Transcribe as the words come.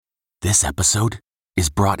This episode is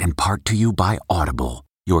brought in part to you by Audible,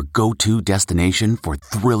 your go-to destination for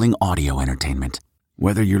thrilling audio entertainment.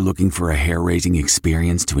 Whether you're looking for a hair-raising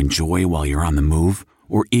experience to enjoy while you're on the move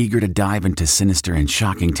or eager to dive into sinister and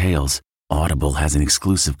shocking tales, Audible has an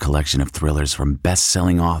exclusive collection of thrillers from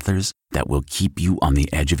best-selling authors that will keep you on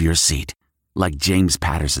the edge of your seat. Like James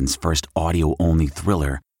Patterson's first audio-only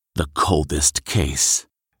thriller, The Coldest Case.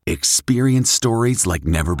 Experience stories like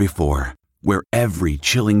never before, where every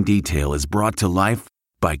chilling detail is brought to life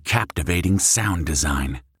by captivating sound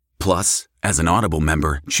design. Plus, as an Audible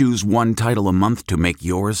member, choose one title a month to make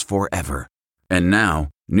yours forever. And now,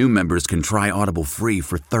 new members can try Audible free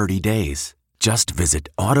for 30 days. Just visit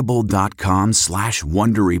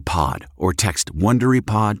audible.com/WonderyPod or text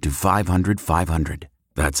WonderyPod to 500-500.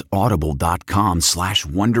 That's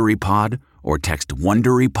audible.com/WonderyPod or text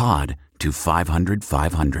WonderyPod to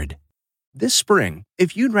 500-500. This spring,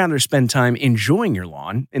 if you'd rather spend time enjoying your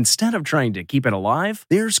lawn instead of trying to keep it alive,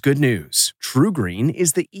 there's good news. TruGreen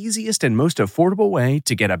is the easiest and most affordable way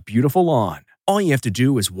to get a beautiful lawn. All you have to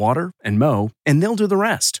do is water and mow, and they'll do the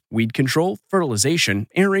rest. Weed control, fertilization,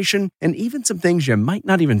 aeration, and even some things you might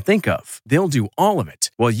not even think of. They'll do all of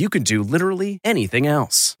it, while you can do literally anything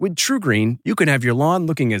else. With TruGreen, you can have your lawn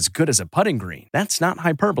looking as good as a putting green. That's not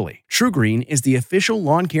hyperbole. TruGreen is the official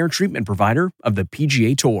lawn care treatment provider of the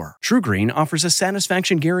PGA Tour. TruGreen offers a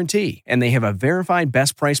satisfaction guarantee, and they have a verified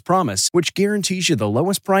best price promise, which guarantees you the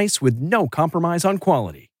lowest price with no compromise on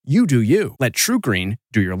quality. You do you. Let TruGreen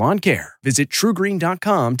do your lawn care. Visit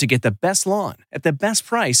TruGreen.com to get the best lawn at the best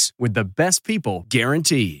price with the best people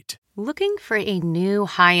guaranteed. Looking for a new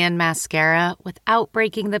high-end mascara without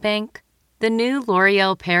breaking the bank? The new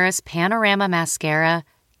L'Oreal Paris Panorama Mascara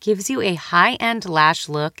gives you a high-end lash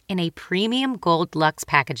look in a premium gold luxe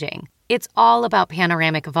packaging. It's all about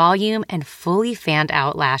panoramic volume and fully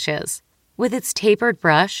fanned-out lashes. With its tapered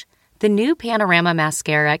brush, the new Panorama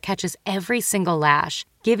Mascara catches every single lash,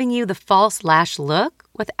 giving you the false lash look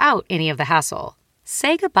without any of the hassle.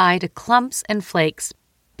 Say goodbye to clumps and flakes,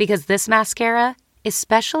 because this mascara is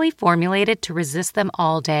specially formulated to resist them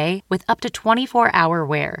all day with up to 24-hour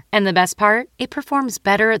wear. And the best part? It performs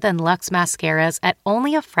better than Luxe mascaras at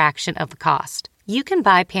only a fraction of the cost. You can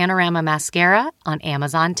buy Panorama Mascara on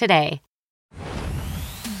Amazon today.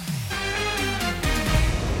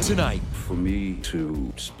 Tonight, for me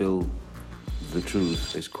to spill the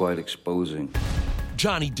truth is quite exposing.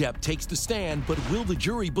 Johnny Depp takes the stand, but will the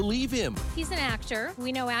jury believe him? He's an actor.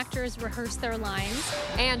 We know actors rehearse their lines.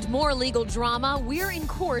 And more legal drama. We're in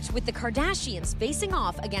court with the Kardashians facing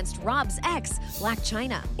off against Rob's ex, Blac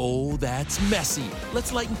Chyna. Oh, that's messy.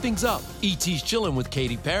 Let's lighten things up. E.T.'s chilling with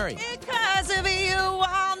Katy Perry. Because of you,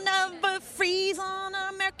 I'll never freeze on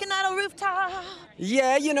an American Idol rooftop.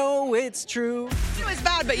 Yeah, you know, it's true. It was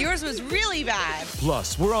bad, but yours was really bad.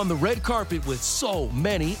 Plus, we're on the red carpet with so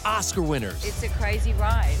many Oscar winners. It's a crazy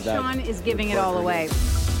ride. Sean is giving it all away.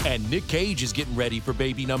 And Nick Cage is getting ready for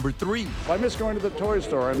baby number 3. I miss going to the toy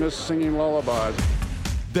store. I miss singing lullabies.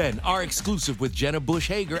 Then our exclusive with Jenna Bush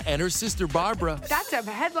Hager and her sister Barbara. That's a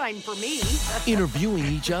headline for me. Interviewing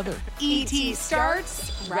each other. E.T.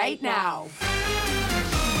 starts right now.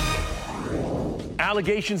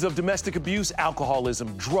 Allegations of domestic abuse,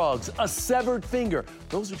 alcoholism, drugs, a severed finger.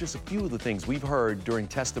 Those are just a few of the things we've heard during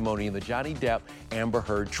testimony in the Johnny Depp Amber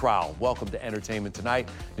Heard trial. Welcome to Entertainment Tonight.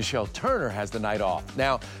 Nichelle Turner has the night off.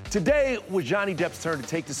 Now, today was Johnny Depp's turn to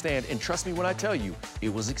take the stand, and trust me when I tell you,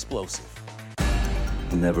 it was explosive.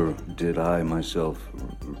 Never did I myself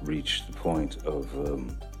reach the point of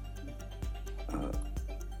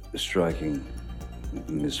striking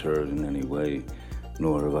Miss Heard in any way,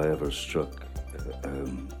 nor have I ever struck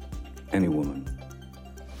any woman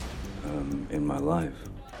in my life.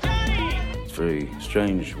 It's very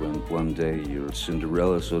strange when one day you're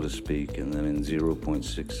Cinderella, so to speak, and then in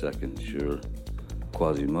 0.6 seconds you're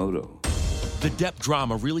Quasimodo. The Depp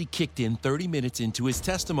drama really kicked in 30 minutes into his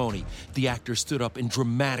testimony. The actor stood up and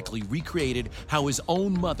dramatically recreated how his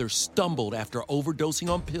own mother stumbled after overdosing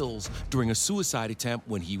on pills during a suicide attempt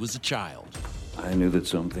when he was a child. I knew that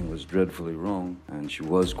something was dreadfully wrong, and she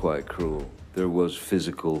was quite cruel. There was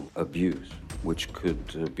physical abuse, which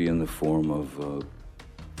could be in the form of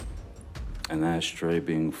an ashtray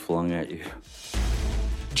being flung at you.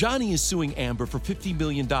 Johnny is suing Amber for $50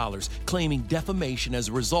 million, claiming defamation as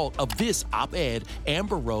a result of this op-ed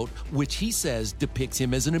Amber wrote, which he says depicts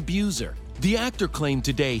him as an abuser. The actor claimed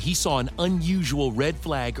today he saw an unusual red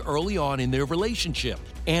flag early on in their relationship.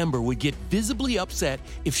 Amber would get visibly upset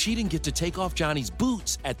if she didn't get to take off Johnny's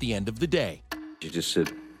boots at the end of the day. She just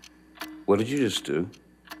said, "What did you just do?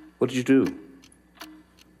 What did you do?"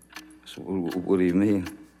 I said, "What do you mean?"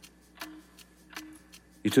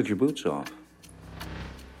 "You took your boots off."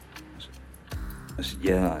 I said,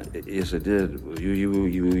 "Yeah, yes, I did.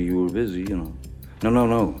 You were busy, you know."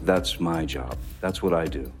 No, that's my job. That's what I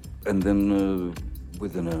do. And then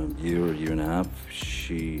within a year and a half,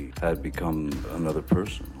 she had become another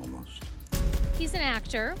person almost. He's an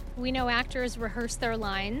actor. We know actors rehearse their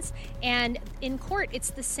lines, and in court, it's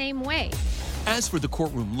the same way. As for the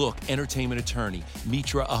courtroom look, entertainment attorney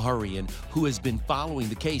Mitra Aharian, who has been following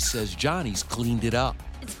the case, says Johnny's cleaned it up.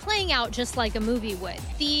 It's playing out just like a movie would.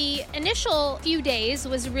 The initial few days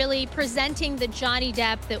was really presenting the Johnny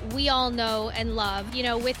Depp that we all know and love, you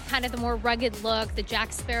know, with kind of the more rugged look, the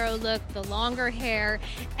Jack Sparrow look, the longer hair.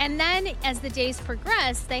 And then as the days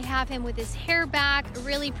progress, they have him with his hair back,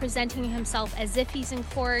 really presenting himself as if he's in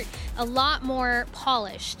court, a lot more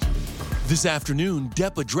polished. This afternoon,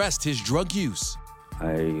 Depp addressed his drug use.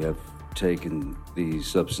 I have taken these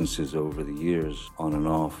substances over the years, on and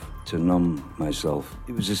off, to numb myself.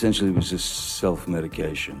 It was just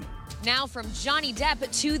self-medication. Now from Johnny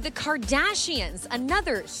Depp to the Kardashians.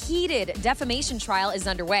 Another heated defamation trial is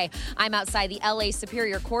underway. I'm outside the LA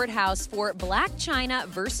Superior Courthouse for Blac Chyna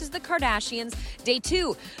versus the Kardashians. Day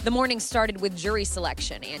 2. The morning started with jury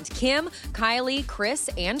selection, and Kim, Kylie, Kris,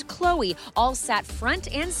 and Khloe all sat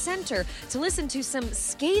front and center to listen to some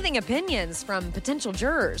scathing opinions from potential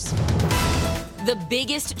jurors. The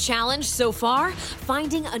biggest challenge so far?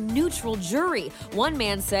 Finding a neutral jury. One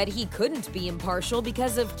man said he couldn't be impartial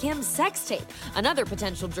because of Kim's sex tape. Another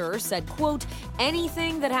potential juror said, quote,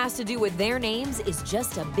 "Anything that has to do with their names is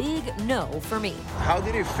just a big no for me." How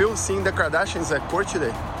did it feel seeing the Kardashians at court today?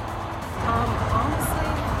 Honestly,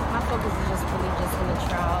 my focus is just really just in the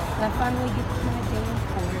trial. I finally get my day in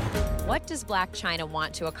court. What does Blac Chyna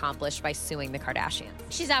want to accomplish by suing the Kardashians?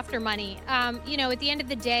 She's after money. You know, at the end of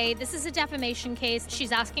the day, this is a defamation case.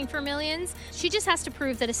 She's asking for millions. She just has to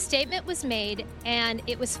prove that a statement was made and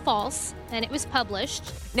it was false and it was published.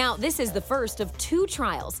 Now, this is the first of 2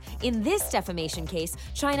 trials. In this defamation case,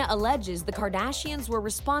 Chyna alleges the Kardashians were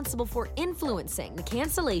responsible for influencing the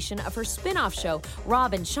cancellation of her spin-off show,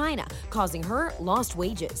 Rob and Chyna, causing her lost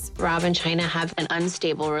wages. Rob and Chyna have an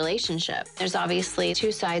unstable relationship. There's obviously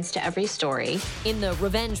 2 sides to every story. In the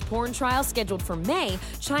revenge porn trial scheduled for May,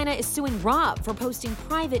 Chyna is suing Rob for posting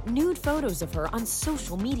private nude photos of her on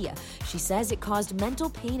social media. She says it caused mental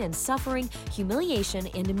pain and suffering, humiliation,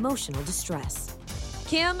 and emotional distress.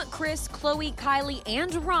 Kim, Kris, Khloe, Kylie,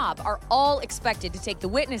 and Rob are all expected to take the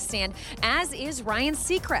witness stand, as is Ryan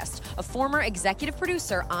Seacrest, a former executive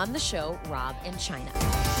producer on the show Rob and Chyna.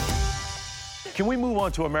 Can we move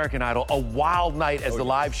on to American Idol? A wild night as the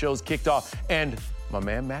live shows kicked off. And my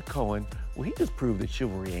man, Matt Cohen, well, he just proved that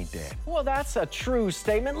chivalry ain't dead. Well, that's a true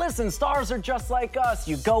statement. Listen, stars are just like us.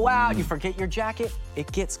 You go out, you forget your jacket, it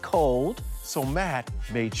gets cold. So Matt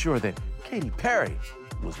made sure that Katy Perry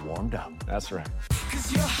was warmed up. That's right.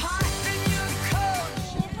 'Cause you're hot and you're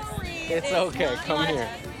cold. It's okay, come here.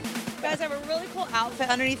 You guys have a really cool outfit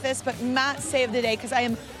underneath this, but Matt saved the day because I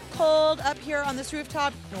am cold up here on this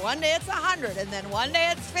rooftop. One day it's 100, and then one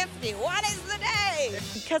day it's 50. What is the day?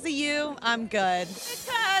 Because of you, I'm good.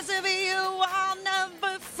 Because of you, I'll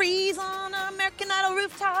never freeze on an American Idol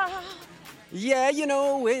rooftop. Yeah, you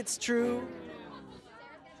know, it's true.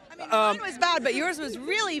 I mean, mine was bad, but yours was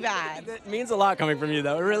really bad. It means a lot coming from you,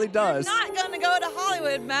 though. It really does. I'm not gonna go to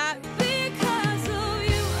Hollywood, Matt.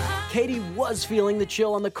 Katy was feeling the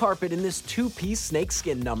chill on the carpet in this 2-piece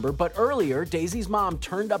snakeskin number, but earlier, Daisy's mom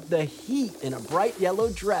turned up the heat in a bright yellow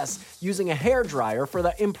dress using a hairdryer for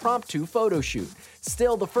the impromptu photo shoot.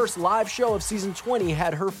 Still, the first live show of season 20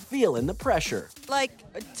 had her feeling the pressure. Like,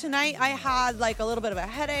 tonight I had like a little bit of a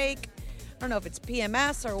headache. I don't know if it's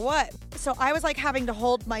PMS or what. So I was like having to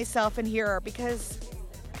hold myself in here because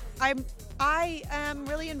I am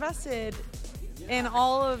really invested in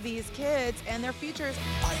all of these kids and their futures.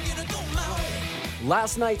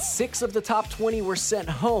 Last night, 6 of the top 20 were sent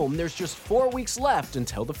home. There's just 4 weeks left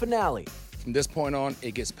until the finale. From this point on,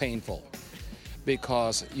 it gets painful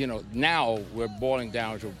because, you know, now we're boiling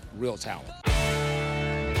down to real talent.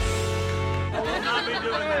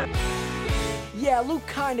 Yeah, Luke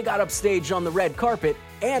kinda got upstaged on the red carpet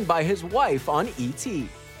and by his wife on E.T.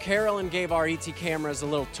 Carolyn gave our ET cameras a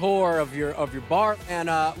little tour of your bar, and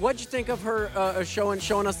what'd you think of her showing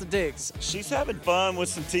us the digs? She's having fun with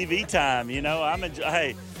some TV time, you know.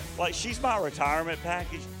 Hey, like she's my retirement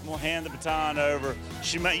package. I'm gonna hand the baton over.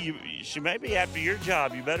 She may be after your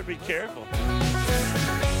job. You better be careful.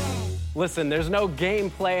 Listen, there's no game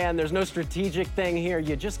plan, there's no strategic thing here.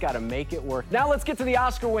 You just gotta make it work. Now let's get to the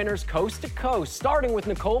Oscar winners coast to coast, starting with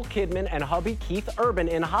Nicole Kidman and hubby Keith Urban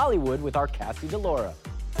in Hollywood with our Cassie DeLaura.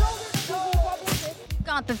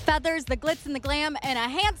 got the feathers, the glitz, and the glam, and a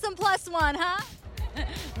handsome +1, huh?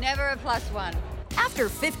 Never a +1. After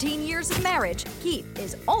 15 years of marriage, Keith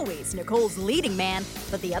is always Nicole's leading man,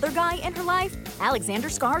 but the other guy in her life, Alexander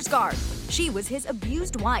Skarsgård. She was his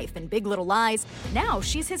abused wife in Big Little Lies. Now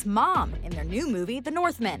she's his mom in their new movie, The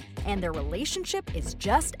Northman, and their relationship is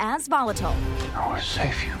just as volatile. I want to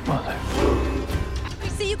save you, Mother. We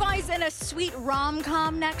see you guys in a sweet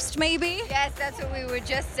rom-com next, maybe? Yes, that's what we were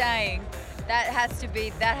just saying. That has to be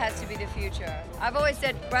the future. I've always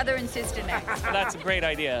said brother and sister next. That's a great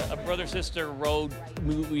idea. A brother-sister road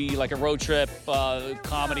movie, like a road trip,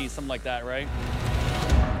 comedy, something like that, right?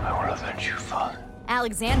 I will avenge you, Father.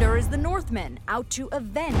 Alexander is the Northman, out to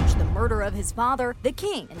avenge the murder of his father, the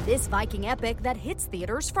king, in this Viking epic that hits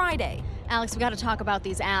theaters Friday. Alex, we got to talk about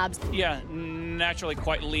these abs. Yeah, naturally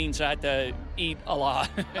quite lean, so I had to eat a lot.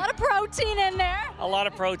 A lot of protein in there. A lot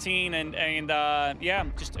of protein, and yeah,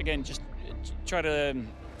 just try to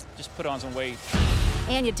just put on some weight.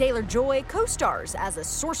 Anya Taylor-Joy co-stars as a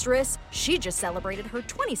sorceress. She just celebrated her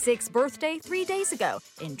 26th birthday 3 days ago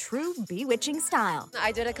in true bewitching style.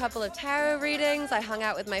 I did a couple of tarot readings, I hung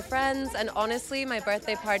out with my friends, and honestly, my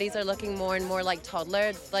birthday parties are looking more and more like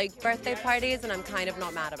toddler-like birthday parties, and I'm kind of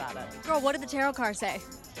not mad about it. Girl, what did the tarot card say?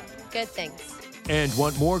 Good things. And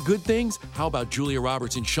want more good things? How about Julia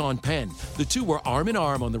Roberts and Sean Penn? The two were arm in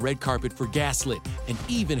arm on the red carpet for Gaslit and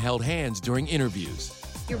even held hands during interviews.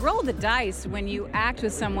 You roll the dice when you act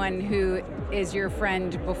with someone who is your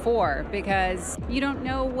friend before, because you don't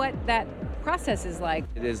know what that process is like.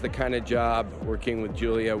 It is the kind of job working with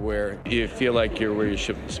Julia where you feel like you're where you're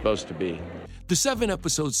supposed to be. The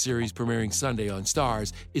 7-episode series premiering Sunday on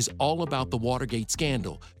Starz is all about the Watergate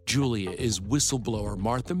scandal. Julia is whistleblower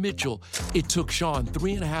Martha Mitchell. It took Sean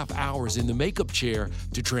 3.5 hours in the makeup chair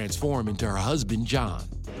to transform into her husband, John.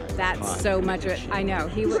 That's so much of it. I know.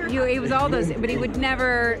 He was all those, but he would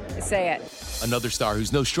never say it. Another star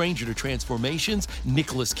who's no stranger to transformations,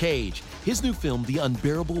 Nicolas Cage. His new film, The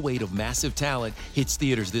Unbearable Weight of Massive Talent, hits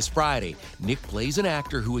theaters this Friday. Nick plays an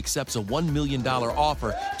actor who accepts a $1 million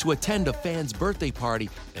offer to attend a fan's birthday party,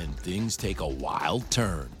 and things take a wild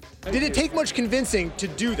turn. Did it take much convincing to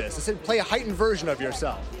do this? I said, play a heightened version of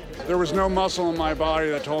yourself. There was no muscle in my body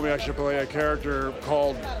that told me I should play a character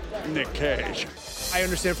called Nick Cage. I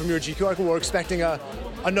understand from your GQ article we're expecting a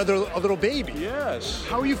little baby. Yes.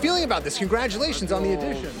 How are you feeling about this? Congratulations on the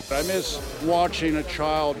addition. I miss watching a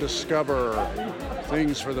child discover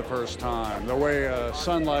things for the first time. The way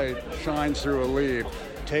sunlight shines through a leaf.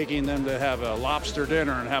 Taking them to have a lobster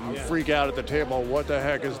dinner and have them freak out at the table. What the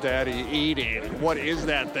heck is Daddy eating? What is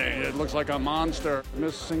that thing? It looks like a monster. I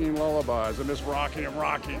miss singing lullabies. I miss rocking in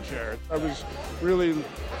rocking chairs. I was really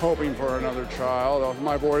hoping for another child.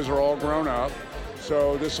 My boys are all grown up,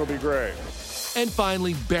 so this will be great. And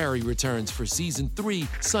finally, Barry returns for season 3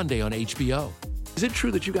 Sunday on HBO. Is it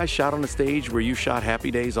true that you guys shot on a stage where you shot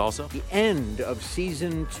Happy Days also? The end of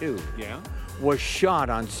season 2 was shot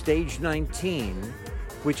on stage 19,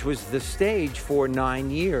 which was the stage for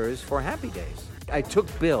 9 years for Happy Days. I took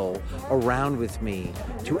Bill around with me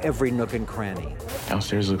to every nook and cranny.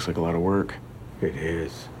 Downstairs looks like a lot of work. It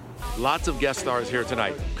is. Lots of guest stars here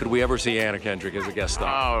tonight. Could we ever see Anna Kendrick as a guest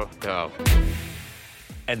star? Oh, no.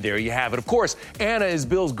 And there you have it. Of course, Anna is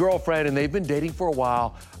Bill's girlfriend, and they've been dating for a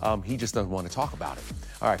while. He just doesn't want to talk about it.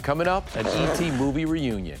 All right, coming up, an E.T. movie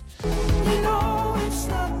reunion. You know it's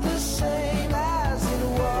not the same as it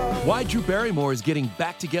was. Why Drew Barrymore is getting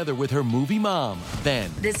back together with her movie mom.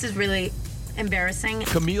 Then, this is really embarrassing.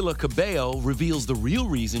 Camila Cabello reveals the real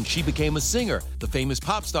reason she became a singer, the famous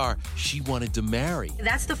pop star she wanted to marry.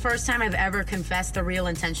 That's the first time I've ever confessed the real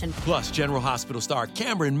intention. Plus, General Hospital star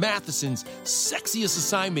Cameron Matheson's sexiest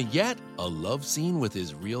assignment yet, a love scene with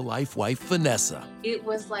his real-life wife, Vanessa. It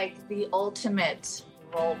was like the ultimate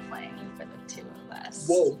role-playing for the two of us.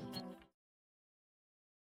 Whoa.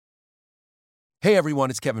 Hey everyone,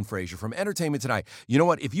 it's Kevin Frazier from Entertainment Tonight. You know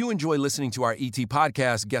what? If you enjoy listening to our ET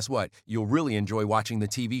podcast, guess what? You'll really enjoy watching the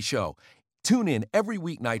TV show. Tune in every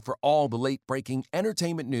weeknight for all the late-breaking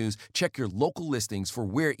entertainment news. Check your local listings for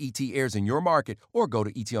where ET airs in your market or go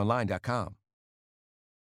to etonline.com.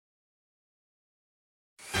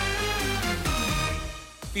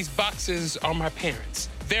 These boxes are my parents.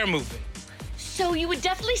 They're moving. So you would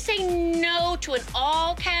definitely say no to an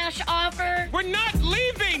all-cash offer? We're not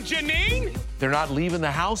leaving, Janine! They're not leaving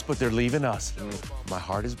the house, but they're leaving us. My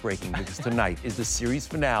heart is breaking because tonight is the series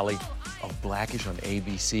finale of Blackish on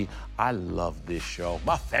ABC. I love this show.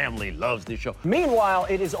 My family loves this show. Meanwhile,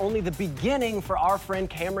 it is only the beginning for our friend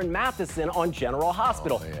Cameron Matheson on General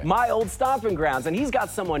Hospital, my old stomping grounds. And he's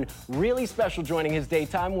got someone really special joining his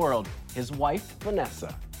daytime world, his wife,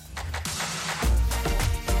 Vanessa.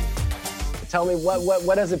 Tell me,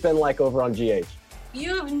 what has it been like over on GH?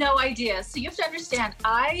 You have no idea. So you have to understand,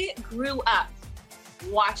 I grew up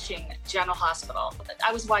watching General Hospital.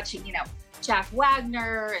 I was watching, Jack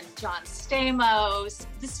Wagner and John Stamos.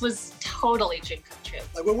 This was totally dream come true.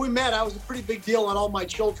 Like when we met, I was a pretty big deal on All My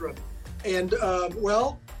Children. And,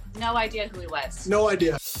 no idea who he was. No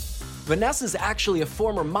idea. Vanessa's actually a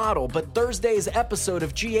former model, but Thursday's episode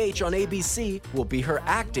of GH on ABC will be her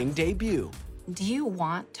acting debut. Do you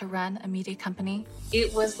want to run a media company?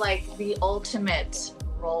 It was like the ultimate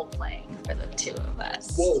role playing for the two of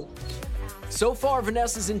us. Whoa. So far,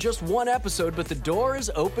 Vanessa's in just one episode, but the door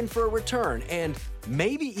is open for a return and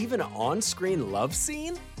maybe even an on-screen love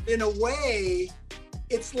scene? In a way,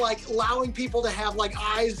 it's like allowing people to have like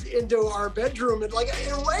eyes into our bedroom, and like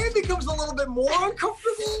in a way it becomes a little bit more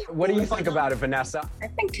uncomfortable. What do you think about it, Vanessa? I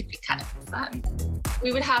think it'd be kind of fun.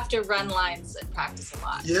 We would have to run lines and practice a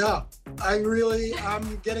lot. Yeah,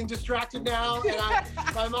 I'm getting distracted now, and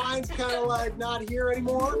my mind's kind of like not here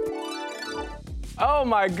anymore. Oh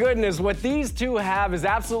my goodness, what these two have is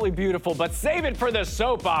absolutely beautiful, but save it for the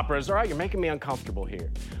soap operas. All right, you're making me uncomfortable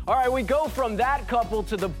here. All right, we go from that couple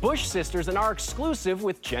to the Bush sisters in our exclusive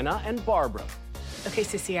with Jenna and Barbara. Okay,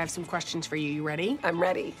 Sissy, I have some questions for you. You ready? I'm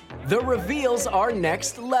ready. The reveals are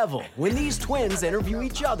next level when these twins interview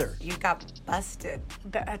each other. You got busted.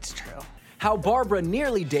 That's true. How Barbara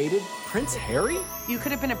nearly dated Prince Harry? You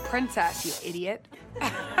could have been a princess, you idiot.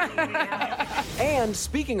 And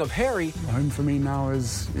speaking of Harry, Home for me now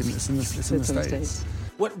is in the States.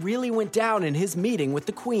 What really went down in his meeting with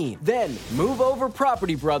the Queen. Then, move over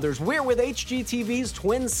Property Brothers. We're with HGTV's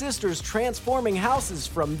twin sisters transforming houses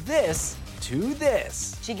from this to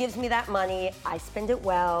this. She gives me that money, I spend it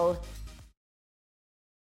well.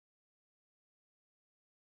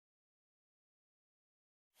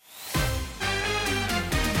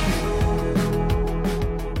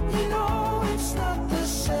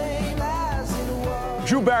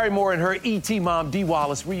 Drew Barrymore and her E.T. mom, Dee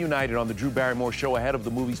Wallace, reunited on The Drew Barrymore Show ahead of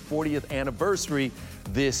the movie's 40th anniversary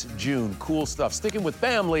this June. Cool stuff. Sticking with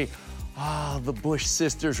family, the Bush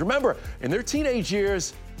sisters. Remember, in their teenage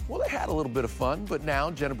years, well, they had a little bit of fun, but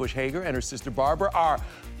now Jenna Bush Hager and her sister Barbara are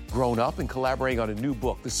grown up and collaborating on a new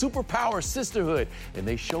book, The Superpower Sisterhood, and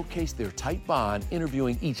they showcase their tight bond,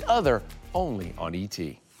 interviewing each other only on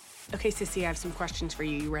E.T. Okay, Sissy, I have some questions for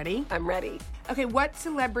you. You ready? I'm ready. Okay, what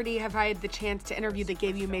celebrity have I had the chance to interview that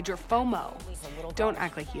gave you major FOMO? Don't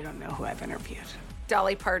act like you don't know who I've interviewed.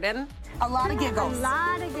 Dolly Parton. A lot of giggles. A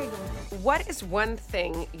lot of giggles. What is one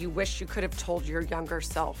thing you wish you could have told your younger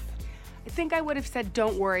self? I think I would have said,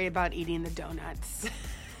 don't worry about eating the donuts.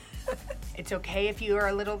 It's okay if you are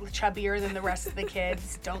a little chubbier than the rest of the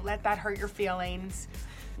kids. Don't let that hurt your feelings.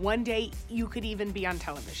 One day, you could even be on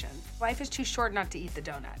television. Life is too short not to eat the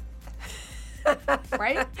donut.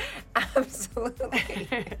 Right?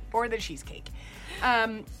 Absolutely. Or the cheesecake.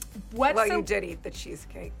 You did eat the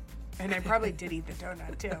cheesecake. And I probably did eat the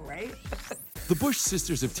donut too, right? The Bush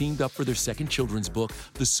sisters have teamed up for their second children's book,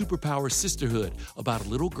 The Superpower Sisterhood, about a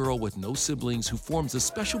little girl with no siblings who forms a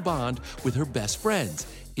special bond with her best friends.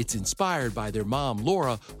 It's inspired by their mom,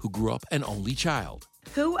 Laura, who grew up an only child.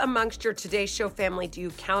 Who amongst your Today Show family do you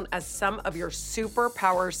count as some of your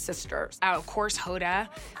superpower sisters? Of course, Hoda.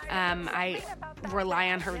 I rely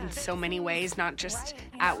on her in so many ways, not just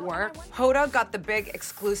at work. Hoda got the big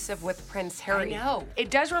exclusive with Prince Harry. I know. It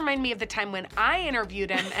does remind me of the time when I interviewed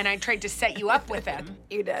him and I tried to set you up with him.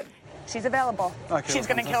 You did. She's available. Okay, she's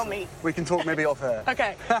gonna kill me. We can talk maybe off air.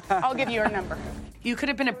 Okay, I'll give you her number. You could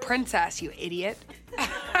have been a princess, you idiot.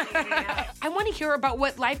 I want to hear about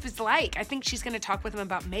what life is like. I think she's going to talk with him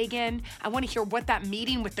about Meghan. I want to hear what that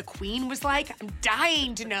meeting with the Queen was like. I'm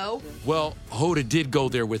dying to know. Well, Hoda did go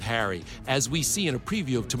there with Harry, as we see in a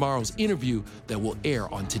preview of tomorrow's interview that will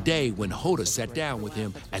air on Today when Hoda sat down with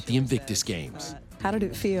him at the Invictus Games. How did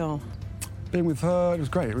it feel? Being with her, it was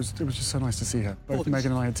great. It was just so nice to see her. Both Meghan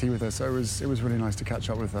and I had tea with her, so it was really nice to catch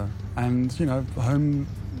up with her. And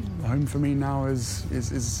home for me now is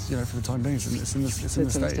for the time being, it's in the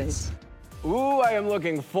States. Ooh, I am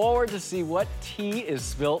looking forward to see what tea is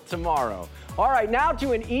spilt tomorrow. All right, now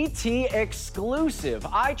to an ET exclusive.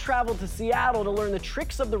 I traveled to Seattle to learn the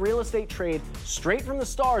tricks of the real estate trade straight from the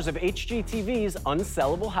stars of HGTV's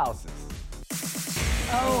Unsellable Houses.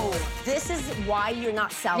 Oh, this is why you're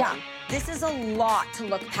not selling. Yeah. This is a lot to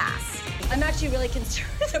look past. I'm actually really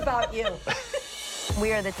concerned about you.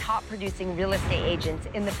 We are the top producing real estate agents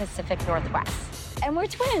in the Pacific Northwest. And we're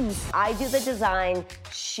twins. I do the design.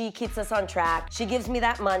 She keeps us on track. She gives me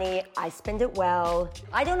that money. I spend it well.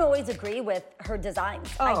 I don't always agree with her designs.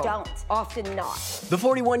 I don't. Often not. The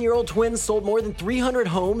 41-year-old twins sold more than 300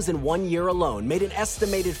 homes in 1 year alone, made an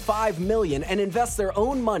estimated $5 million, and invest their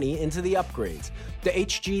own money into the upgrades. The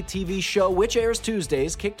HGTV show, which airs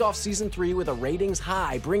Tuesdays, kicked off season 3 with a ratings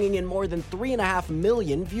high, bringing in more than 3.5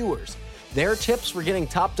 million viewers. Their tips for getting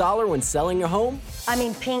top dollar when selling a home? I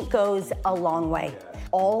mean, paint goes a long way.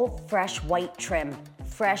 All fresh white trim,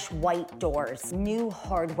 fresh white doors, new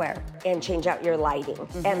hardware, and change out your lighting.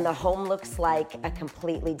 And the home looks like a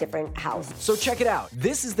completely different house. So check it out.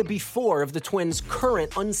 This is the before of the twins'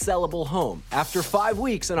 current unsellable home. After 5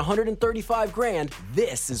 weeks and $135,000,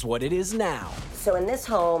 this is what it is now. So in this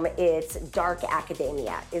home, it's dark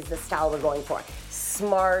academia is the style we're going for.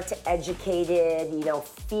 Smart, educated,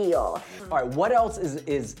 feel. All right, what else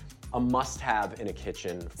is a must-have in a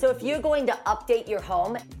kitchen? So if you're going to update your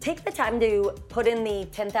home, take the time to put in the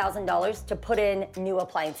 $10,000 to put in new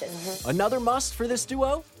appliances. Another must for this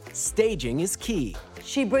duo? Staging is key.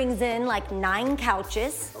 She brings in like 9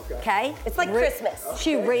 couches, okay? It's like Christmas.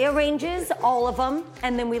 She rearranges all of them,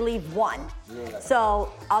 and then we leave one.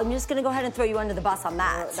 So I'm just gonna go ahead and throw you under the bus on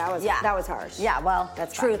that. That was harsh. Yeah, well,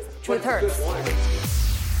 that's truth hurts.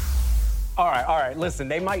 All right, listen,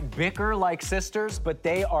 they might bicker like sisters, but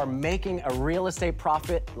they are making a real estate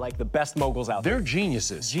profit like the best moguls out there. They're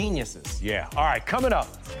geniuses. Geniuses. Yeah. All right, coming up,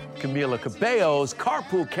 Camila Cabello's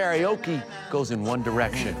carpool karaoke goes in one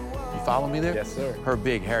direction. You follow me there? Yes, sir. Her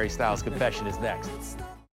big Harry Styles confession is next.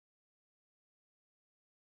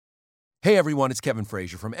 Hey everyone, it's Kevin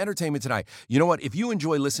Frazier from Entertainment Tonight. You know what? If you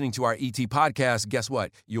enjoy listening to our ET podcast, guess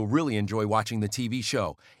what? You'll really enjoy watching the TV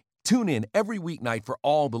show. Tune in every weeknight for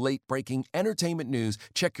all the late-breaking entertainment news.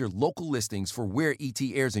 Check your local listings for where ET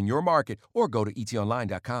airs in your market or go to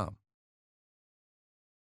etonline.com.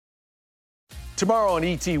 Tomorrow on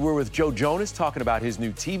ET, we're with Joe Jonas talking about his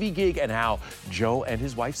new TV gig and how Joe and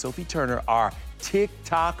his wife, Sophie Turner, are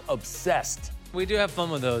TikTok obsessed. We do have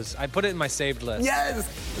fun with those. I put it in my saved list. Yes!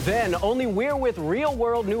 Then, only we're with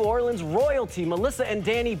real-world New Orleans royalty, Melissa and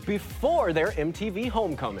Danny, before their MTV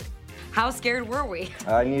homecoming. How scared were we?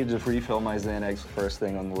 I needed to refill my Xanax first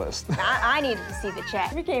thing on the list. I needed to see the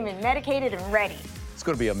chat. We came in medicated and ready. It's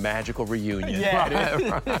going to be a magical reunion.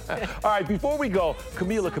 Yeah. All right, before we go,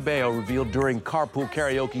 Camila Cabello revealed during Carpool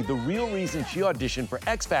Karaoke the real reason she auditioned for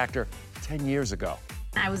X Factor 10 years ago.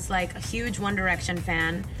 I was like a huge One Direction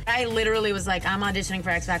fan. I literally was like, I'm auditioning for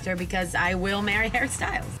X Factor because I will marry Harry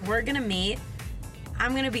Styles. We're going to meet,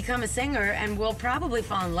 I'm going to become a singer, and we'll probably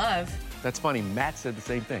fall in love. That's funny. Matt said the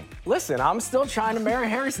same thing. Listen, I'm still trying to marry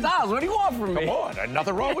Harry Styles. What do you want from me? Come on, there's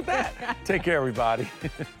nothing wrong with that. Take care, everybody.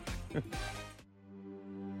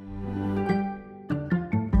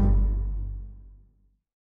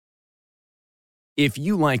 If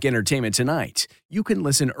you like Entertainment Tonight, you can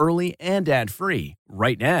listen early and ad-free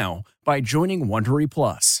right now by joining Wondery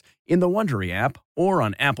Plus in the Wondery app or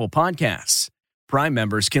on Apple Podcasts. Prime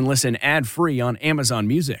members can listen ad-free on Amazon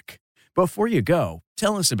Music. Before you go,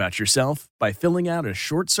 tell us about yourself by filling out a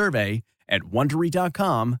short survey at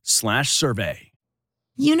Wondery.com/survey.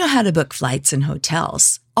 You know how to book flights and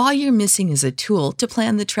hotels. All you're missing is a tool to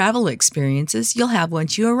plan the travel experiences you'll have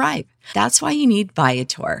once you arrive. That's why you need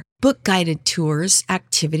Viator. Book guided tours,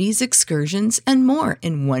 activities, excursions, and more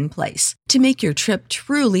in one place to make your trip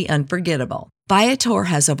truly unforgettable. Viator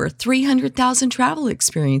has over 300,000 travel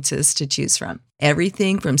experiences to choose from.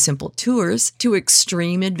 Everything from simple tours to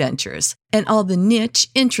extreme adventures and all the niche,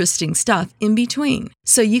 interesting stuff in between.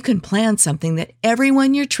 So you can plan something that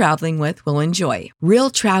everyone you're traveling with will enjoy. Real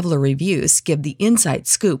traveler reviews give the inside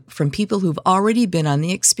scoop from people who've already been on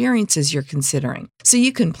the experiences you're considering. So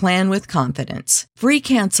you can plan with confidence. Free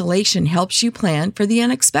cancellation helps you plan for the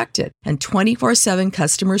unexpected. And 24/7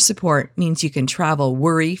 customer support means you can travel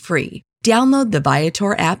worry-free. Download the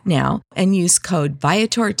Viator app now and use code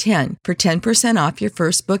Viator10 for 10% off your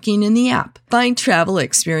first booking in the app. Find travel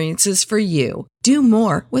experiences for you. Do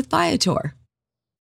more with Viator.